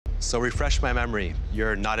So refresh my memory.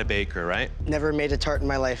 You're not a baker, right? Never made a tart in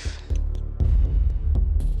my life.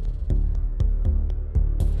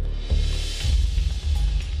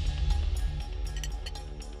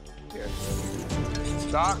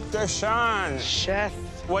 Dr. Shawn. Chef.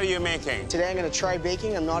 What are you making? Today I'm gonna try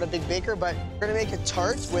baking. I'm not a big baker, but we're gonna make a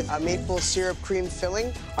tart with a maple syrup cream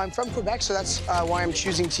filling. I'm from Quebec, so that's why I'm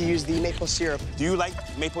choosing to use the maple syrup. Do you like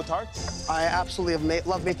maple tarts? I absolutely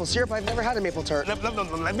love maple syrup. I've never had a maple tart.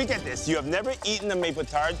 Let me get this. You have never eaten a maple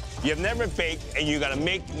tart, you have never baked, and you're gonna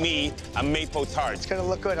make me a maple tart. It's gonna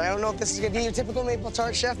look good. I don't know if this is gonna be your typical maple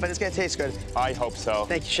tart, Chef, but it's gonna taste good. I hope so.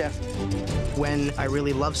 Thank you, Chef. When I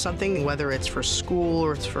really love something, whether it's for school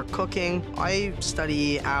or it's for cooking, I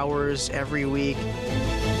study hours every week.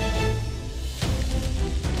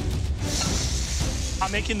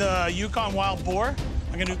 I'm making the Yukon wild boar.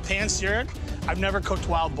 I'm gonna do pan-seared. I've never cooked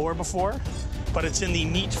wild boar before, but it's in the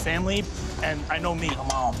meat family, and I know meat. Come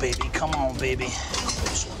on, baby, come on, baby.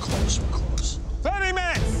 We're close. 30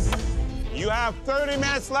 minutes! You have 30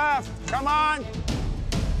 minutes left. Come on.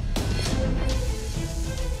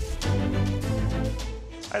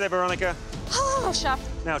 Hi there, Veronica. Hello, Chef.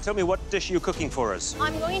 Now, tell me, what dish are you cooking for us?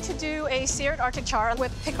 I'm going to do a seared Arctic char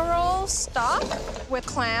with pickerel stock, with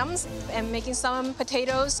clams, and making some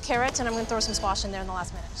potatoes, carrots, and I'm going to throw some squash in there in the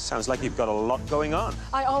last minute. Sounds like you've got a lot going on.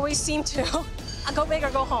 I always seem to. I go big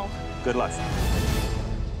or go home. Good luck.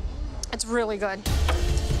 It's really good.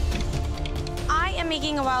 I am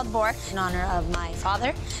making a wild boar in honor of my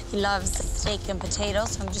father. He loves steak and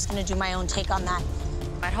potatoes, so I'm just going to do my own take on that.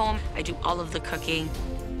 At home, I do all of the cooking.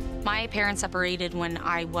 My parents separated when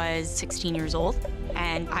I was 16 years old,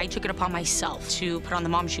 and I took it upon myself to put on the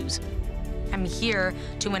mom shoes. I'm here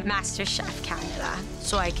to win MasterChef Canada,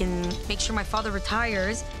 so I can make sure my father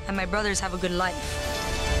retires and my brothers have a good life.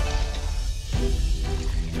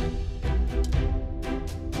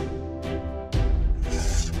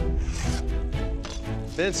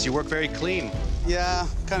 Vince, you work very clean. Yeah,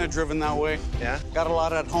 kind of driven that way. Yeah? Got a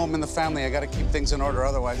lot at home in the family. I got to keep things in order,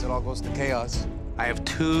 otherwise it all goes to chaos. I have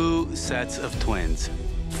 2 sets of twins,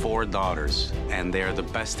 4 daughters, and they're the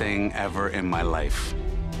best thing ever in my life.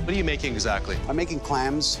 What are you making exactly? I'm making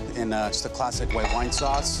clams in just a classic white wine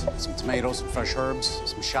sauce, some tomatoes, some fresh herbs,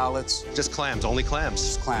 some shallots. Just clams, only clams?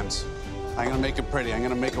 Just clams. I'm gonna make it pretty. I'm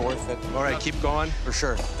gonna make it worth it. All right, keep going. For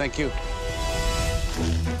sure. Thank you.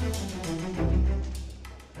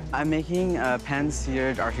 I'm making a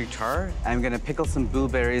pan-seared Arctic char. I'm gonna pickle some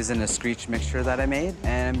blueberries in a screech mixture that I made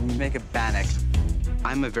and make a bannock.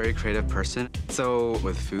 I'm a very creative person, so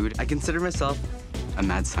with food, I consider myself a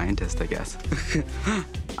mad scientist, I guess.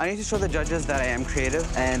 I need to show the judges that I am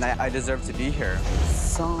creative and I deserve to be here.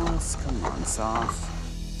 Sauce, come on, sauce.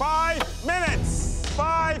 5 minutes!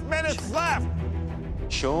 5 minutes left!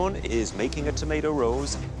 Shawn is making a tomato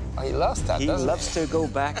rose. Oh, he loves that, He doesn't loves to go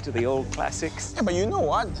back to the old classics. Yeah, but you know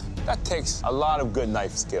what? That takes a lot of good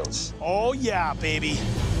knife skills. Oh, yeah, baby.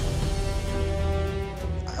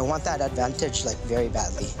 I want that advantage, like, very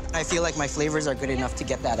badly. I feel like my flavors are good enough to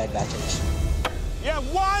get that advantage. You have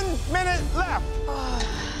 1 minute left.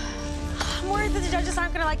 I'm worried that the judges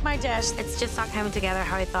aren't going to like my dish. It's just not coming together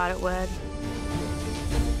how I thought it would.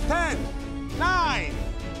 10, 9,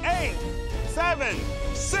 8, 7,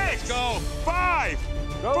 6, go. 5,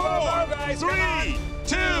 Go, 4, guys, 3,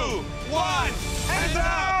 2, 1, hands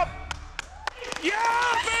up! Yeah,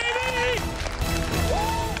 baby!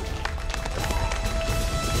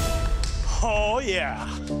 Oh, yeah.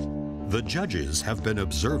 The judges have been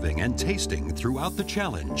observing and tasting throughout the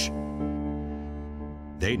challenge.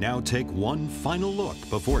 They now take one final look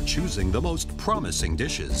before choosing the most promising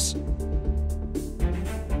dishes.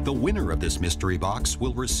 The winner of this mystery box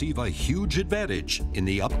will receive a huge advantage in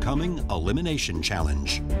the upcoming elimination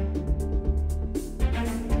challenge.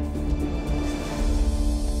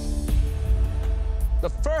 The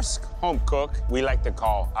first home cook we like to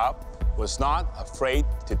call up was not afraid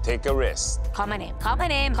to take a risk. Call my name, call my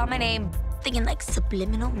name, call my name. Thinking like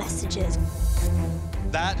subliminal messages.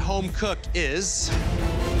 That home cook is...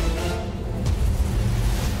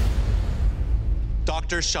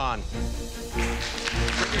 Dr. Shawn. Bring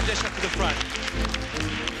your dish up to the front.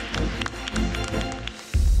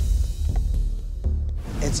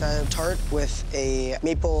 It's a tart with a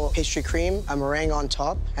maple pastry cream, a meringue on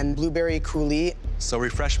top, and blueberry coulis. So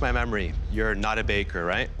refresh my memory. You're not a baker,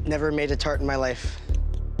 right? Never made a tart in my life.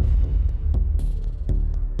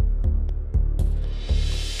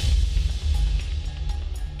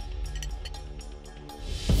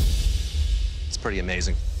 It's pretty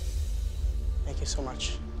amazing. Thank you so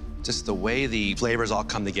much. Just the way the flavors all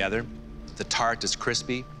come together. The tart is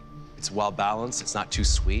crispy. It's well balanced. It's not too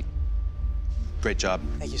sweet. Great job.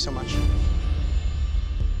 Thank you so much.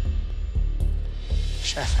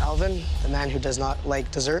 Chef Alvin, the man who does not like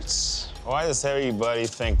desserts. Why does everybody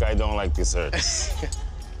think I don't like desserts?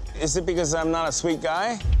 Is it because I'm not a sweet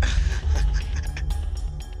guy?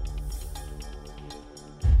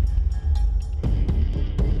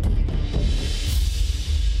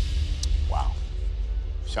 Wow.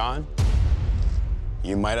 Shawn,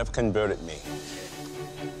 you might have converted me.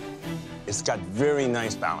 It's got very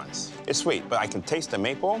nice balance. It's sweet, but I can taste the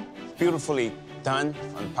maple. Beautifully done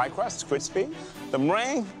on the pie crust, crispy. The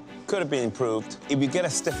meringue could have been improved. If you get a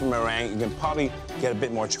stiffer meringue, you can probably get a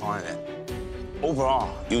bit more char in it.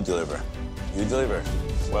 Overall, you deliver. You deliver.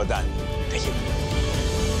 Well done. Thank you.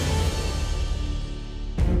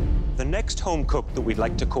 The next home cook that we'd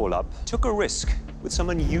like to call up took a risk with some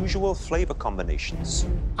unusual flavor combinations.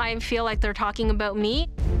 I feel like they're talking about me.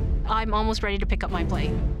 I'm almost ready to pick up my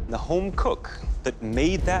plate. The home cook that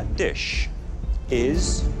made that dish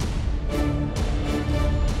is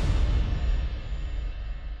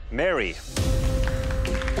Mary.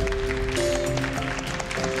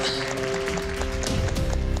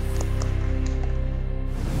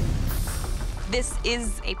 This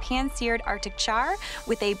is a pan-seared Arctic char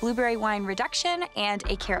with a blueberry wine reduction and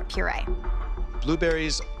a carrot puree.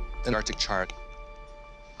 Blueberries and Arctic char.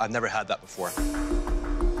 I've never had that before.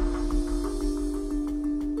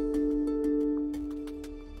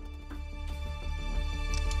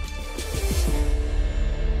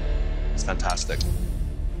 It's fantastic.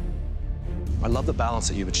 I love the balance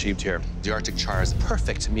that you've achieved here. The Arctic char is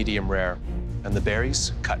perfect medium rare, and the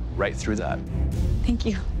berries cut right through that. Thank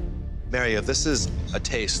you. Mary, if this is a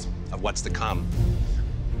taste of what's to come,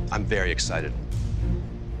 I'm very excited.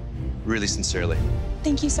 Really sincerely.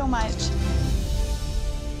 Thank you so much.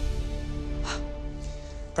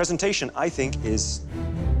 Presentation, I think, is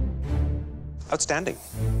outstanding.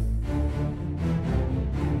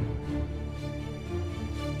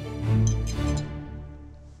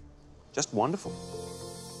 Just wonderful.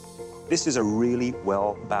 This is a really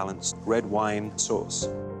well-balanced red wine sauce.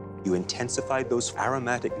 You intensified those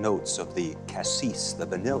aromatic notes of the cassis, the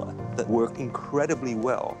vanilla, that work incredibly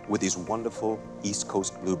well with these wonderful East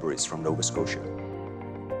Coast blueberries from Nova Scotia.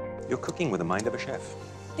 You're cooking with the mind of a chef.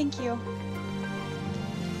 Thank you.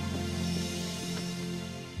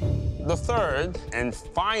 The third and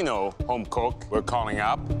final home cook we're calling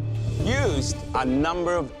up used a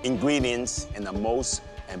number of ingredients in the most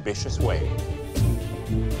ambitious way.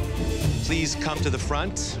 Please come to the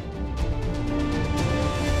front.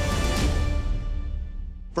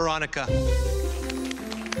 Veronica.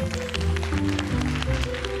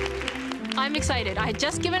 I'm excited. I had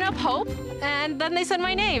just given up hope, and then they said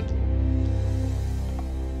my name.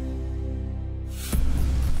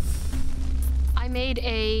 I made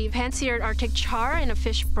a pan-seared Arctic char in a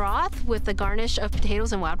fish broth with a garnish of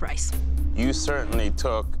potatoes and wild rice. You certainly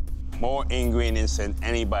took more ingredients than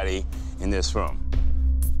anybody in this room.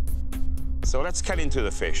 So let's cut into the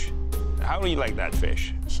fish. How do you like that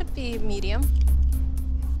fish? It should be medium.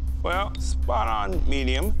 Well, spot on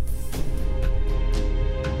medium.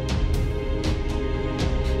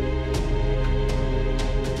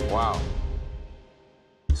 Wow.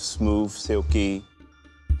 Smooth, silky,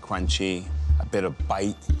 crunchy, a bit of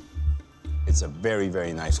bite. It's a very,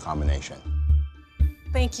 very nice combination.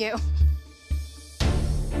 Thank you.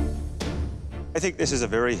 I think this is a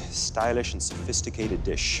very stylish and sophisticated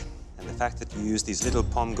dish. And the fact that you use these little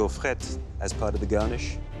pommes gaufrettes as part of the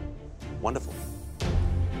garnish, wonderful.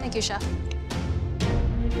 Thank you, Chef.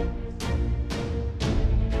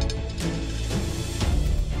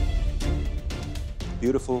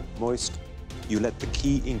 Beautiful, moist. You let the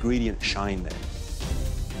key ingredient shine there.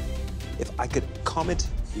 If I could comment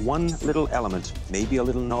one little element, maybe a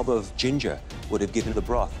little knob of ginger would have given the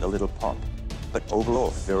broth a little pop. But overall,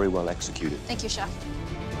 very well executed. Thank you, Chef.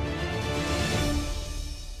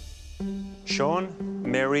 Shawn,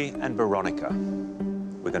 Mary, and Veronica.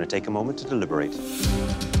 We're going to take a moment to deliberate.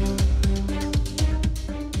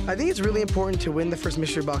 I think it's really important to win the first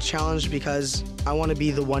Mystery Box Challenge because I want to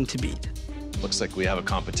be the one to beat. Looks like we have a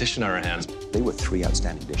competition on our hands. They were 3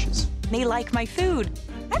 outstanding dishes. They like my food.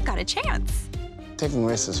 I've got a chance. Taking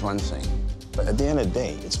risks is one thing, but at the end of the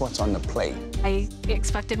day, it's what's on the plate. I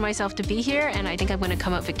expected myself to be here, and I think I'm going to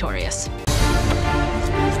come out victorious.